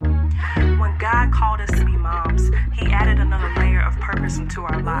system to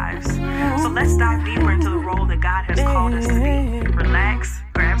our lives. So let's dive deeper into the role that God has called us to be. Relax,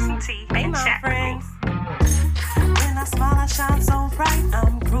 grab some tea, and chat with me. When I smile, I shine so bright.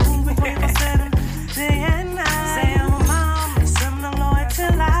 I'm grooving 24/7, day and night. Say I'm a mom, serve the Lord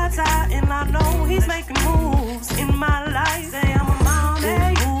till I die, and I know He's making moves in my life. Say I'm a mom,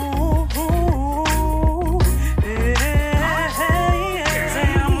 hey,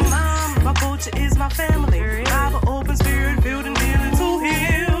 say I'm a mom. My culture is my family. Bible, open spirit, building, healing to heal.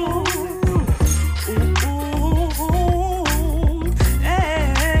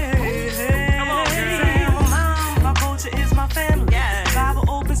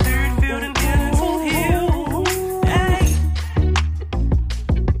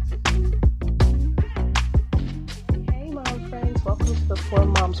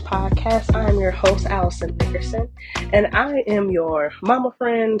 Podcast. I am your host, Allison Nickerson, and I am your mama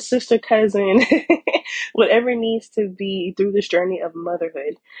friend, sister, cousin, whatever needs to be through this journey of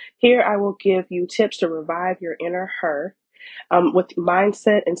motherhood. Here I will give you tips to revive your inner her with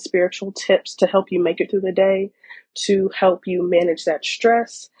mindset and spiritual tips to help you make it through the day, to help you manage that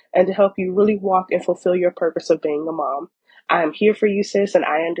stress, and to help you really walk and fulfill your purpose of being a mom. I am here for you, sis, and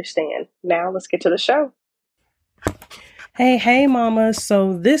I understand. Now let's get to the show. Hey, mamas.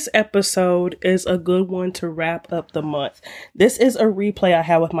 So this episode is a good one to wrap up the month. This is a replay I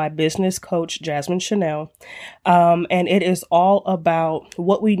have with my business coach, Jasmine Chanel. And it is all about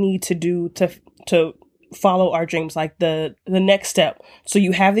what we need to do to follow our dreams, like the next step. So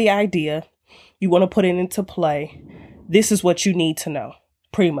you have the idea, you want to put it into play. This is what you need to know,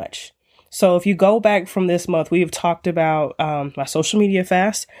 pretty much. So if you go back from this month, we have talked about my social media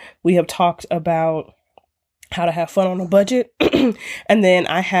fast. We have talked about how to have fun on a budget. And then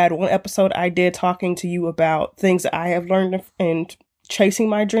I had one episode I did talking to you about things that I have learned in chasing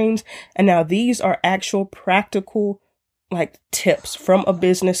my dreams. And now these are actual practical like tips from a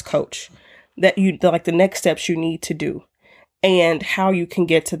business coach that like the next steps you need to do and how you can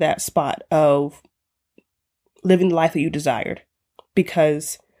get to that spot of living the life that you desired.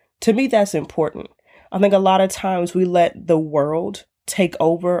 Because to me, that's important. I think a lot of times we let the world take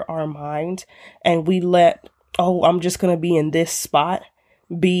over our mind and we let, oh, I'm just going to be in this spot,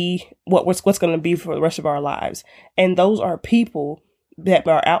 be what's going to be for the rest of our lives. And those are people that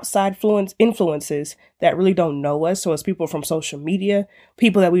are outside influences that really don't know us. So it's people from social media,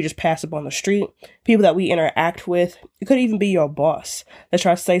 people that we just pass up on the street, people that we interact with. It could even be your boss that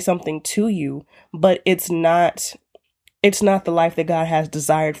tries to say something to you, but it's not the life that God has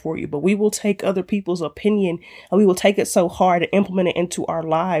desired for you. But we will take other people's opinion and we will take it so hard to implement it into our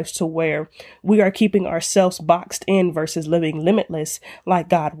lives to where we are keeping ourselves boxed in versus living limitless like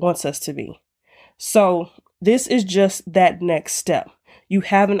God wants us to be. So this is just that next step. You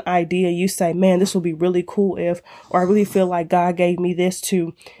have an idea. You say, man, this will be really cool if, or I really feel like God gave me this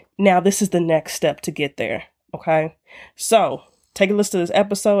to. Now this is the next step to get there. Okay. So take a listen to this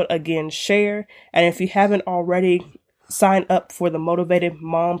episode again, share. And if you haven't already, sign up for the Motivated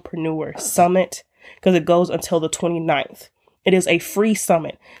Mompreneur Summit because it goes until the 29th. It is a free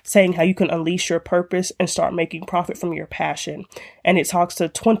summit saying how you can unleash your purpose and start making profit from your passion. And it talks to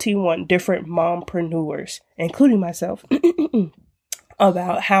 21 different mompreneurs, including myself,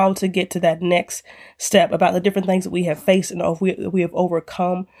 about how to get to that next step, about the different things that we have faced and we have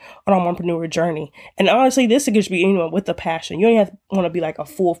overcome on our mompreneur journey. And honestly, this could just be anyone with a passion. You don't even want to be like a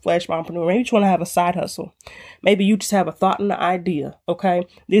full-fledged mompreneur. Maybe you just want to have a side hustle. Maybe you just have a thought and an idea, okay?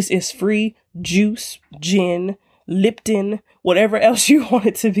 This is free juice, gin, Lipton, whatever else you want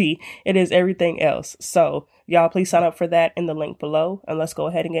it to be. It is everything else. So y'all please sign up for that in the link below. And let's go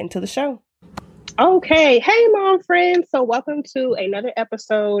ahead and get into the show. Okay. Hey, mom friends. So welcome to another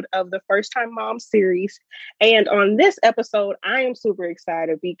episode of the First Time Mom series. And on this episode, I am super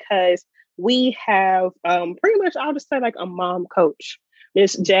excited because we have pretty much, I'll just say like a mom coach,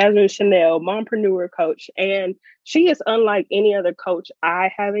 Miss Jasmine Chanel, mompreneur coach. And she is unlike any other coach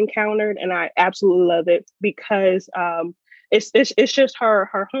I have encountered. And I absolutely love it because it's just her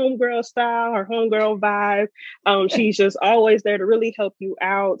homegirl style, her homegirl vibe. She's just always there to really help you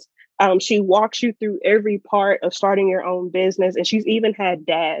out. She walks you through every part of starting your own business. And she's even had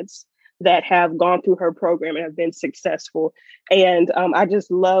dads that have gone through her program and have been successful. And I just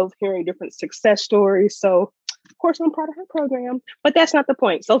love hearing different success stories. So, of course, I'm part of her program, but that's not the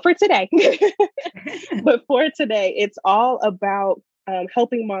point. So for today, it's all about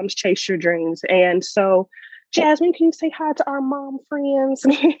helping moms chase your dreams. And so, Jasmine, can you say hi to our mom friends?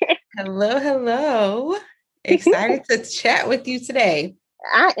 Hello. Excited to chat with you today.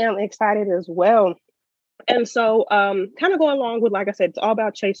 I am excited as well. And so, kind of going along with, like I said, it's all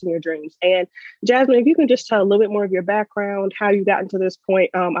about chasing your dreams. And Jasmine, if you can just tell a little bit more of your background, how you got into this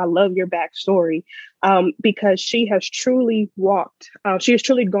point. I love your backstory because she has truly she has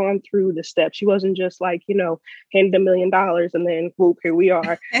truly gone through the steps. She wasn't just like, handed $1 million and then whoop, here we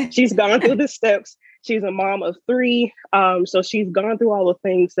are. She's gone through the steps. She's a mom of 3. So she's gone through all the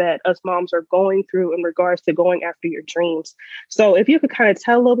things that us moms are going through in regards to going after your dreams. So if you could kind of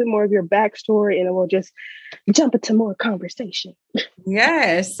tell a little bit more of your backstory, and then we'll just jump into more conversation.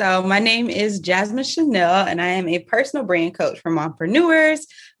 Yes. So my name is Jasmine Chanel, and I am a personal brand coach for mompreneurs,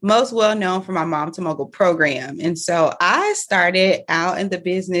 most well known for my Mom to Mogul program. And so I started out in the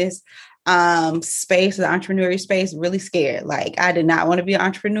business space, the entrepreneurial space, really scared. Like, I did not want to be an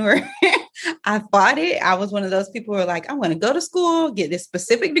entrepreneur. I fought it. I was one of those people who were like, I'm going to go to school, get this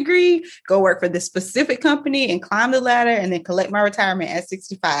specific degree, go work for this specific company and climb the ladder and then collect my retirement at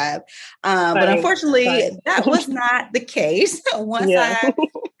 65. But unfortunately, that was not the case. Once I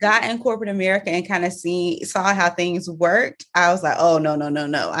got in corporate America and kind of saw how things worked, I was like, oh,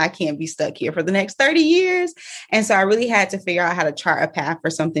 no. I can't be stuck here for the next 30 years. And so I really had to figure out how to chart a path for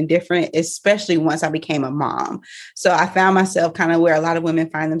something different, especially once I became a mom. So I found myself kind of where a lot of women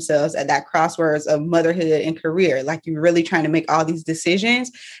find themselves at that crossroads of motherhood and career. Like, you're really trying to make all these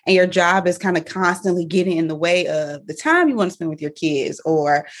decisions and your job is kind of constantly getting in the way of the time you want to spend with your kids,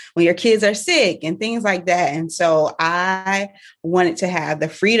 or when your kids are sick and things like that. And so I wanted to have the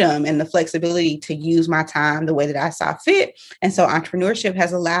freedom and the flexibility to use my time the way that I saw fit. And so entrepreneurship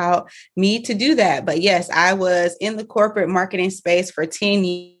has allowed me to do that. But yes, I was in the corporate marketing space for 10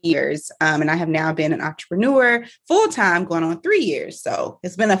 years. And I have now been an entrepreneur full-time going on 3 years. So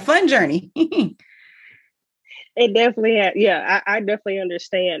it's been a fun journey. It definitely had. Yeah, I definitely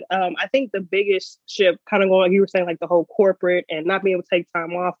understand. I think the biggest shift, kind of going, like you were saying, like the whole corporate and not being able to take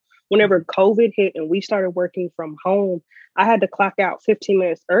time off. Whenever COVID hit and we started working from home, I had to clock out 15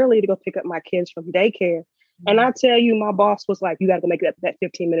 minutes early to go pick up my kids from daycare. And I tell you, my boss was like, you got to make that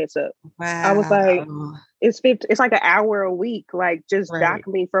 15 minutes up. Wow. I was like, it's like an hour a week. Like, just dock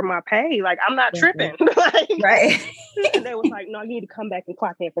me for my pay. Like, I'm not tripping. Right. And they was like, no, you need to come back and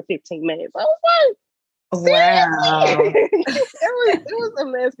clock in for 15 minutes. I was like, wow. it was a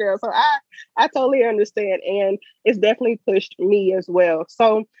mess, girl. So I totally understand. And it's definitely pushed me as well.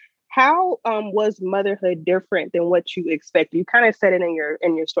 So how was motherhood different than what you expected? You kind of said it in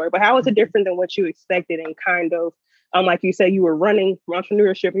your story, but how was it different than what you expected? And kind of, like you said, you were running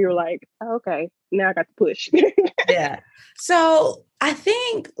entrepreneurship and you were like, oh, okay, now I got to push. Yeah. So I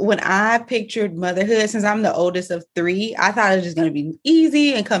think when I pictured motherhood, since I'm the oldest of 3, I thought it was just going to be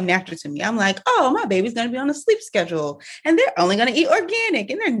easy and come natural to me. I'm like, oh, my baby's going to be on a sleep schedule and they're only going to eat organic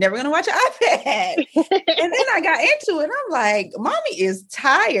and they're never going to watch an iPad. And then I got into it. I'm like, mommy is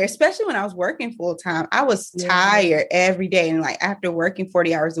tired, especially when I was working full time. I was tired every day. And like, after working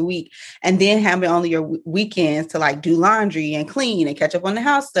 40 hours a week and then having only your weekends to like do laundry and clean and catch up on the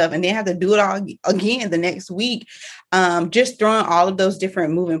house stuff, and then have to do it all again the next week. Just throwing all of those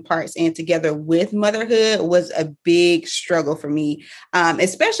different moving parts in together with motherhood was a big struggle for me,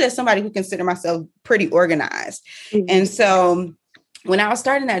 especially as somebody who consider myself pretty organized. Mm-hmm. And so when I was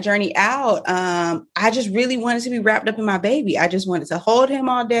starting that journey out, I just really wanted to be wrapped up in my baby. I just wanted to hold him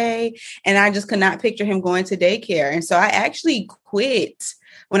all day, and I just could not picture him going to daycare. And so I actually quit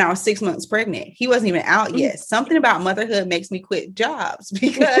when I was 6 months pregnant. He wasn't even out yet. Something about motherhood makes me quit jobs,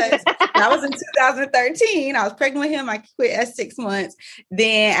 because that was in 2013. I was pregnant with him. I quit at 6 months.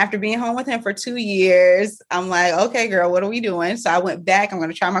 Then after being home with him for 2 years, I'm like, okay, girl, what are we doing? So I went back. I'm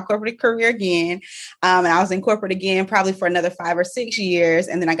going to try my corporate career again. And I was in corporate again, probably for another 5 or 6 years.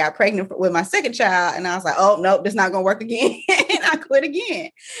 And then I got pregnant with my second child. And I was like, oh, nope, this is not going to work again. And I quit again.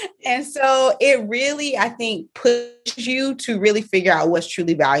 And so it really, I think, pushes you to really figure out what's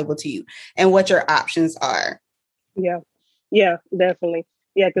truly valuable to you and what your options are. Yeah, definitely.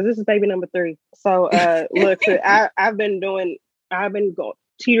 Yeah, because this is baby number 3. So look, I've been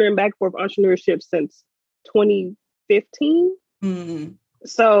teetering back for entrepreneurship since 2015. Mm-hmm.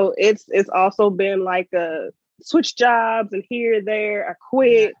 So it's also been like a switch jobs and here, there. I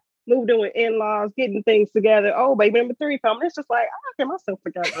quit, moved in with in-laws, getting things together. Oh, baby number 3 coming. It's just like, I got myself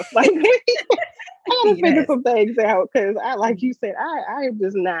together. Like, I gotta figure some things out, because like you said, I am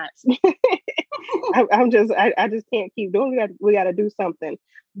just not. I just can't keep doing. We got to do something.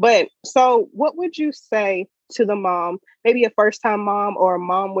 But so, what would you say to the mom, maybe a first-time mom or a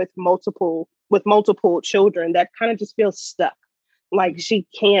mom with multiple children that kind of just feels stuck, like she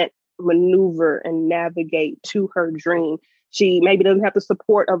can't maneuver and navigate to her dream? She maybe doesn't have the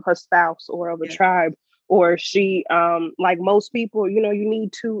support of her spouse or of a tribe, or she, like most people, you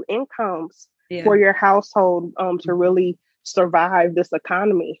need 2 incomes. for your household to really survive this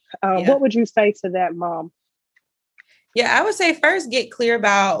economy. What would you say to that, Mom? Yeah, I would say first get clear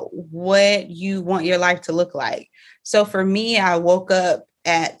about what you want your life to look like. So for me, I woke up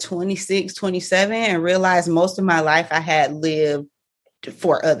at 26, 27 and realized most of my life I had lived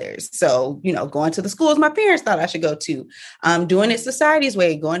for others. So, going to the schools my parents thought I should go to, doing it society's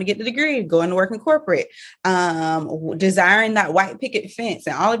way, going to get the degree, going to work in corporate, desiring that white picket fence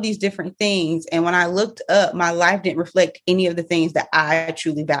and all of these different things. And when I looked up, my life didn't reflect any of the things that I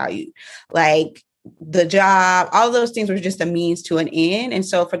truly valued. Like the job, all those things were just a means to an end. And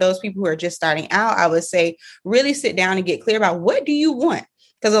so for those people who are just starting out, I would say really sit down and get clear about what do you want?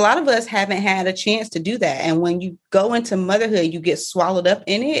 Because a lot of us haven't had a chance to do that. And when you go into motherhood, you get swallowed up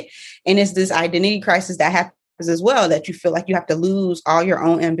in it. And it's this identity crisis that happens as well, that you feel like you have to lose all your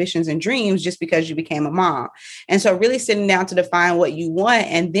own ambitions and dreams just because you became a mom. And so really sitting down to define what you want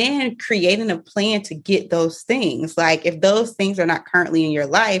and then creating a plan to get those things. Like if those things are not currently in your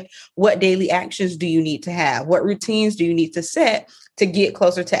life, what daily actions do you need to have? What routines do you need to set to get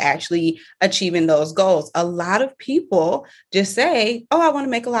closer to actually achieving those goals? A lot of people just say, oh, I want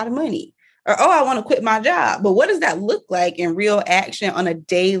to make a lot of money. Or, oh, I want to quit my job. But what does that look like in real action on a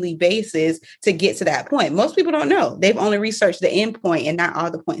daily basis to get to that point? Most people don't know. They've only researched the end point and not all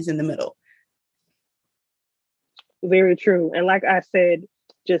the points in the middle. Very true. And like I said,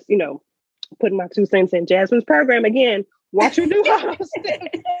 just, putting my 2 cents in Jasmine's program again, watch her do all those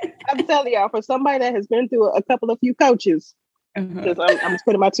things. I'm telling y'all, for somebody that has been through a couple of few coaches, because I'm just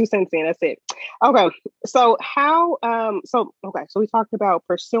putting my 2 cents in. That's it. Okay. So so we talked about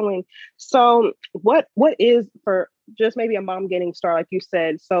pursuing. So what is, for just maybe a mom getting started, like you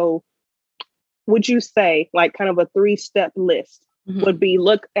said, so would you say like kind of a 3-step list would be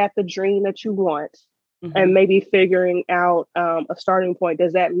look at the dream that you want and maybe figuring out a starting point?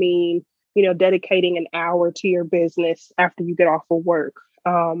 Does that mean, dedicating an hour to your business after you get off of work?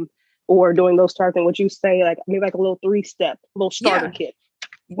 Or doing those type of things? Would you say like maybe like a little 3-step, little starter kit?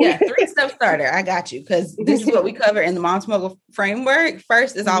 Yeah, 3-step starter. I got you. Because this is what we cover in the Mom's Mogul framework.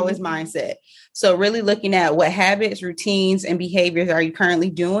 First is always mindset. So really looking at what habits, routines, and behaviors are you currently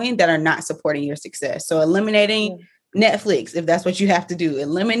doing that are not supporting your success. So eliminating Netflix, if that's what you have to do,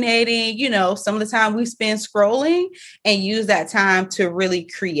 eliminating, some of the time we spend scrolling, and use that time to really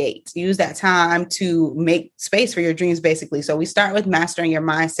create, use that time to make space for your dreams, basically. So we start with mastering your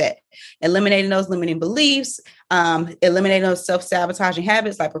mindset, eliminating those limiting beliefs, eliminating those self-sabotaging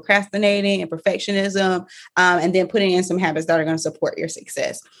habits like procrastinating and perfectionism, and then putting in some habits that are going to support your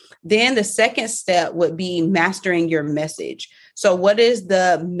success. Then the second step would be mastering your message. So what is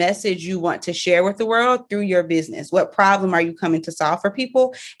the message you want to share with the world through your business? What problem are you coming to solve for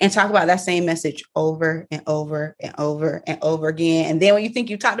people? And talk about that same message over and over and over and over again. And then when you think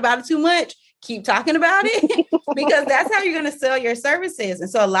you've talked about it too much, keep talking about it, because that's how you're going to sell your services. And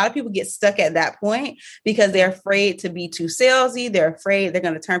so a lot of people get stuck at that point because they're afraid to be too salesy. They're afraid they're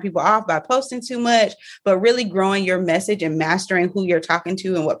going to turn people off by posting too much. But really growing your message and mastering who you're talking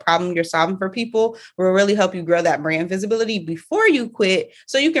to and what problem you're solving for people will really help you grow that brand visibility before you quit,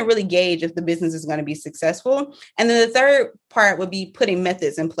 so you can really gauge if the business is going to be successful. And then the third part would be putting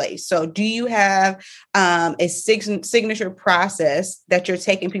methods in place. So do you have a signature process that you're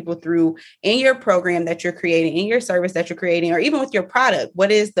taking people through in your program that you're creating, in your service that you're creating, or even with your product?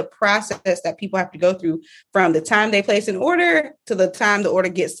 What is the process that people have to go through from the time they place an order to the time the order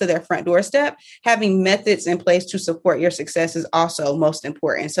gets to their front doorstep? Having methods in place to support your success is also most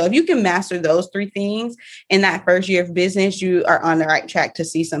important. So if you can master those 3 things in that first year of business, you are on the right track to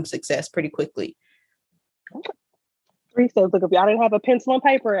see some success pretty quickly. 3 steps. Look, if y'all didn't have a pencil and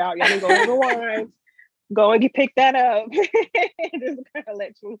paper out, y'all can go to the wine, go and pick that up. Just kind of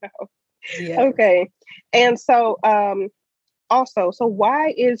let you know. Yeah. Okay. And so also, so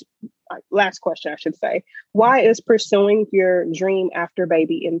why is, last question, I should say, why is pursuing your dream after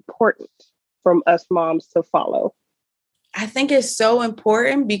baby important from us moms to follow? I think it's so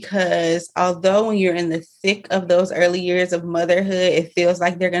important because although when you're in the thick of those early years of motherhood, it feels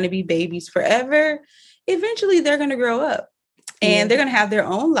like they're going to be babies forever. Eventually they're going to grow up. And they're going to have their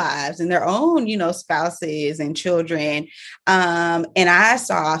own lives and their own, spouses and children. And I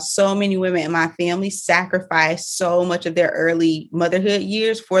saw so many women in my family sacrifice so much of their early motherhood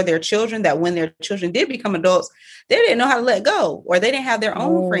years for their children that when their children did become adults, they didn't know how to let go, or they didn't have their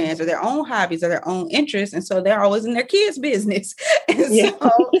own friends or their own hobbies or their own interests. And so they're always in their kids' business. And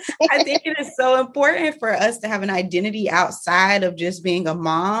so I think it is so important for us to have an identity outside of just being a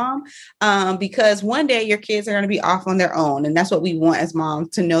mom, because one day your kids are going to be off on their own. And that's that's what we want as moms,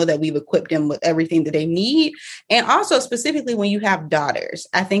 to know that we've equipped them with everything that they need. And also specifically when you have daughters,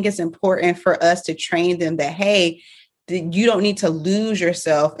 I think it's important for us to train them that, hey, you don't need to lose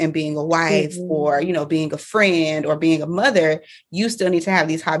yourself in being a wife or, you know, being a friend or being a mother. You still need to have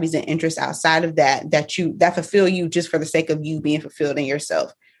these hobbies and interests outside of that fulfill you just for the sake of you being fulfilled in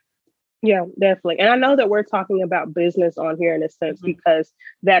yourself. Yeah, definitely. And I know that we're talking about business on here in a sense, because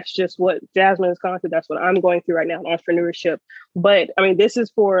that's just what Jasmine is going through. That's what I'm going through right now, entrepreneurship. But I mean, this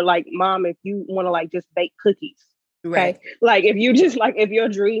is for like, mom, if you want to like just bake cookies, okay? Right. Like if you just like, if your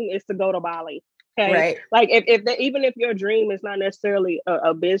dream is to go to Bali, okay? Right. Like even if your dream is not necessarily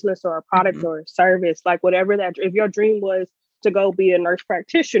a business or a product or a service, like whatever that, if your dream was to go be a nurse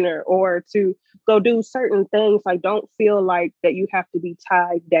practitioner or to go do certain things, like don't feel like that you have to be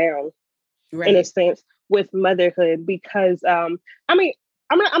tied down in a sense with motherhood, because I mean,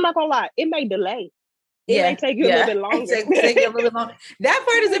 I'm not gonna lie, it may delay. It may take you a little bit longer. Take you a little bit longer. That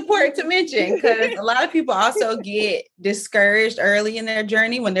part is important to mention, because a lot of people also get discouraged early in their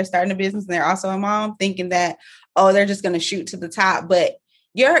journey when they're starting a business and they're also a mom, thinking that, oh, they're just going to shoot to the top. But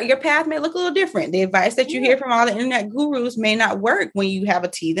your path may look a little different. The advice that you hear from all the internet gurus may not work when you have a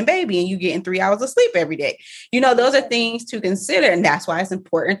teething baby and you getting 3 hours of sleep every day. You know, those are things to consider. And that's why it's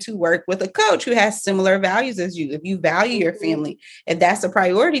important to work with a coach who has similar values as you. If you value your family, if that's a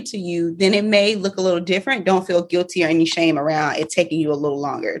priority to you, then it may look a little different. Don't feel guilty or any shame around it taking you a little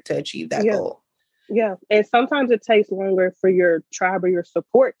longer to achieve that goal. Yeah. And sometimes it takes longer for your tribe or your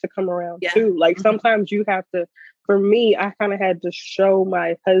support to come around too. Like sometimes you have to, for me, I kind of had to show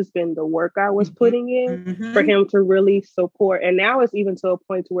my husband the work I was putting in for him to really support. And now it's even to a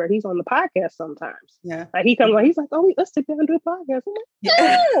point to where he's on the podcast sometimes. Yeah. Like he comes on, he's like, oh, let's sit down and do a podcast. I'm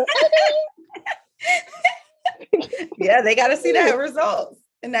like, yeah, they got to see that results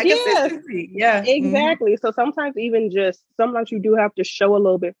and that consistency. Yeah, exactly. So sometimes sometimes you do have to show a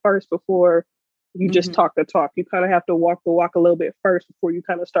little bit first before you just talk the talk. You kind of have to walk the walk a little bit first before you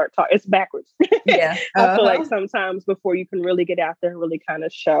kind of start talking. It's backwards. Yeah. I feel like sometimes before you can really get out there and really kind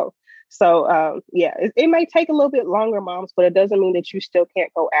of show. So, it may take a little bit longer, moms, but it doesn't mean that you still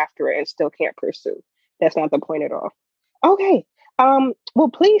can't go after it and still can't pursue. That's not the point at all. Okay. Well,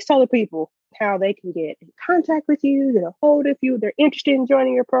 please tell the people how they can get in contact with you, get a hold of you, they're interested in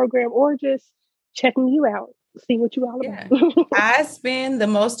joining your program or just checking you out. See what you all about. I spend the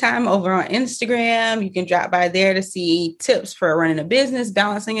most time over on Instagram. You can drop by there to see tips for running a business,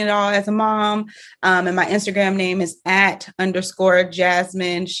 balancing it all as a mom. And my Instagram name is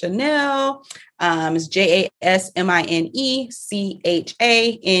 @_Jasmine Chanel. It's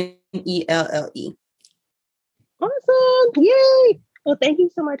JasmineChanelle. Awesome. Yay. Well, thank you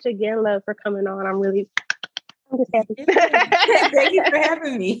so much again, love, for coming on. I'm just happy. Thank you for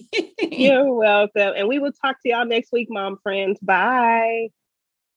having me. You're welcome. And we will talk to y'all next week, mom friends. Bye.